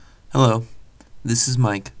Hello, this is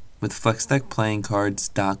Mike with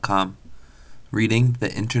FlexDeckPlayingCards.com, reading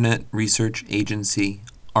the Internet Research Agency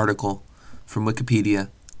article from Wikipedia,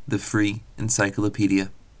 the free encyclopedia.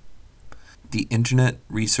 The Internet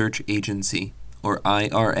Research Agency, or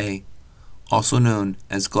IRA, also known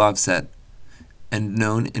as Glavset, and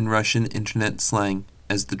known in Russian Internet slang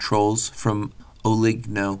as the trolls from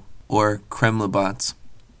Oligno or Kremlbots,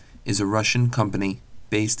 is a Russian company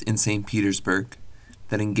based in St. Petersburg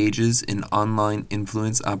that engages in online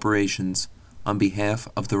influence operations on behalf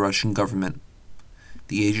of the Russian government.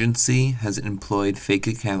 The agency has employed fake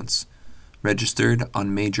accounts registered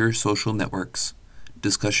on major social networks,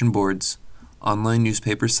 discussion boards, online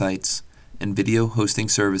newspaper sites, and video hosting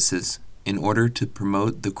services in order to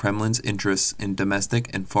promote the Kremlin's interests in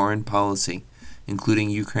domestic and foreign policy, including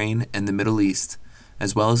Ukraine and the Middle East,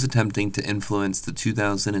 as well as attempting to influence the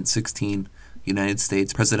 2016 United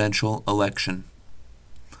States presidential election.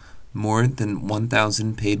 More than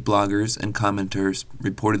 1,000 paid bloggers and commenters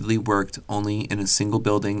reportedly worked only in a single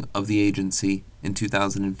building of the agency in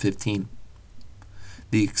 2015.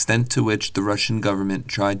 The extent to which the Russian government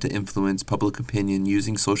tried to influence public opinion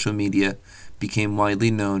using social media became widely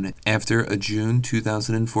known after a June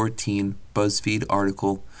 2014 BuzzFeed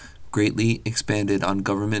article greatly expanded on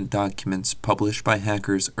government documents published by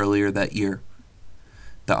hackers earlier that year.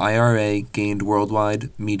 The IRA gained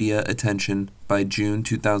worldwide media attention by June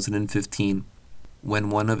 2015, when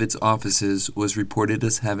one of its offices was reported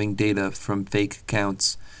as having data from fake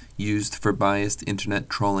accounts used for biased internet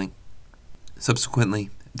trolling. Subsequently,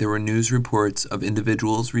 there were news reports of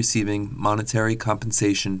individuals receiving monetary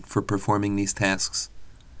compensation for performing these tasks.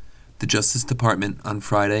 The Justice Department on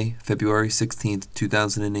Friday, February 16,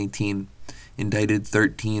 2018, indicted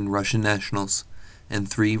 13 Russian nationals and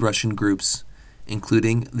 3 Russian groups,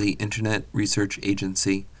 including the Internet Research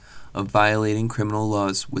Agency, of violating criminal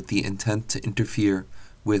laws with the intent to interfere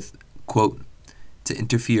with, quote,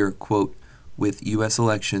 with U.S.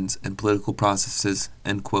 elections and political processes,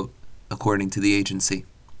 end quote, according to the agency.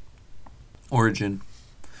 Origin: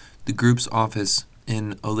 the group's office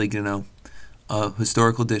in Oligno, a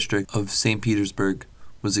historical district of St. Petersburg,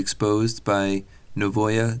 was exposed by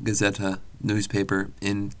Novaya Gazeta newspaper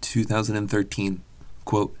in 2013,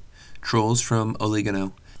 quote, "Trolls from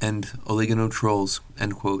Oligno and Oligno trolls,"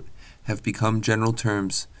 end quote, have become general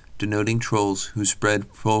terms denoting trolls who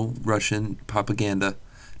spread pro-Russian propaganda,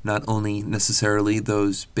 not only necessarily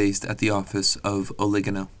those based at the office of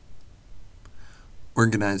Oligno.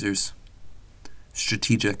 Organizers: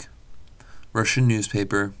 strategic. Russian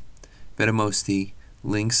newspaper Vedomosti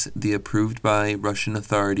links the approved by Russian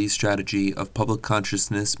authorities strategy of public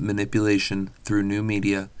consciousness manipulation through new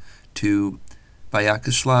media to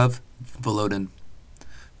Vyacheslav Volodin,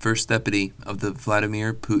 first deputy of the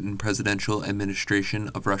Vladimir Putin presidential administration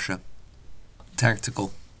of Russia.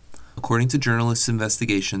 Tactical. According to journalists'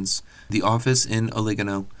 investigations, the office in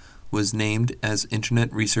Oligno was named as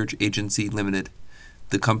Internet Research Agency Limited.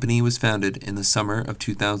 The company was founded in the summer of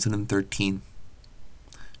 2013.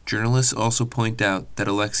 Journalists also point out that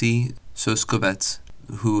Alexei Soskovets,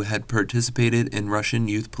 who had participated in Russian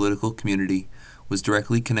youth political community, was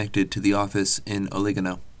directly connected to the office in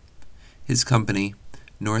Oligno. His company,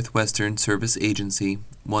 Northwestern Service Agency,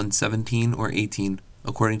 won 17 or 18,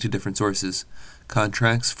 according to different sources,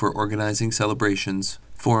 contracts for organizing celebrations,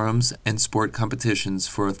 forums, and sport competitions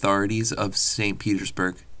for authorities of St.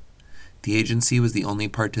 Petersburg. The agency was the only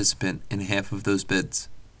participant in half of those bids.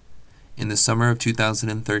 In the summer of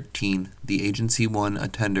 2013, the agency won a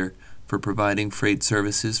tender for providing freight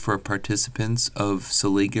services for participants of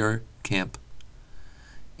Soligar Camp.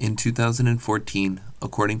 In 2014,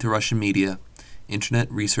 according to Russian media,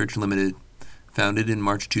 Internet Research Limited, founded in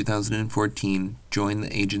March 2014, joined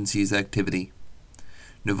the agency's activity.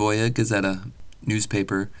 Novaya Gazeta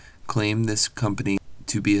newspaper claimed this company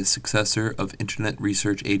to be a successor of Internet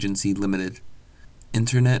Research Agency Limited.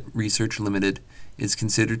 Internet Research Limited is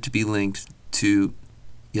considered to be linked to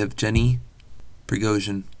Yevgeny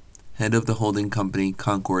Prigozhin, head of the holding company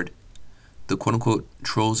Concord. The quote-unquote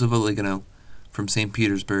trolls of Oligno from St.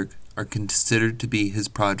 Petersburg are considered to be his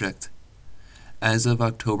project. As of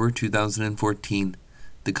October 2014,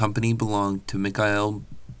 the company belonged to Mikhail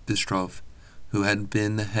Bystrov, who had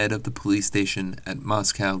been the head of the police station at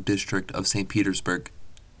Moscow district of St. Petersburg.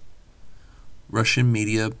 Russian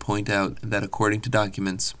media point out that according to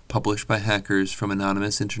documents published by hackers from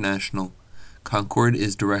Anonymous International, Concord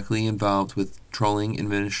is directly involved with trolling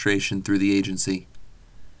administration through the agency.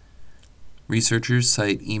 Researchers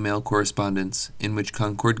cite email correspondence in which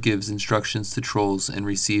Concord gives instructions to trolls and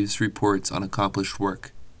receives reports on accomplished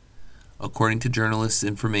work. According to journalists'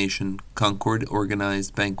 information, Concord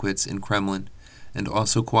organized banquets in Kremlin and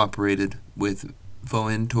also cooperated with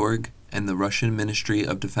Voentorg and the Russian Ministry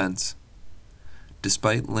of Defense.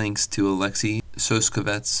 Despite links to Alexei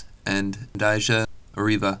Soskovets and Nadezhda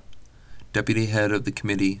Ariva, deputy head of the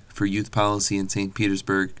Committee for Youth Policy in St.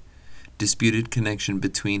 Petersburg, disputed connection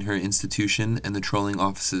between her institution and the trolling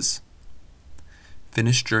offices.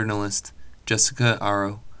 Finnish journalist Jessica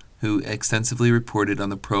Aro, who extensively reported on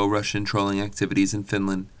the pro-Russian trolling activities in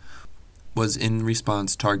Finland, was in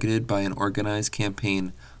response targeted by an organized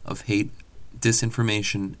campaign of hate,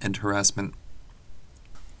 disinformation, and harassment.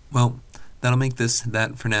 Well, that'll make this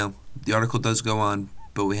that for now. The article does go on,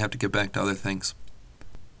 but we have to get back to other things.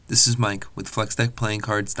 This is Mike with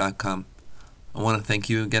FlexDeckPlayingCards.com. I want to thank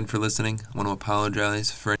you again for listening. I want to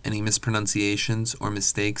apologize for any mispronunciations or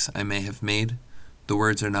mistakes I may have made. The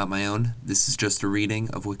words are not my own. This is just a reading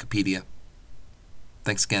of Wikipedia.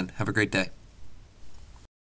 Thanks again. Have a great day.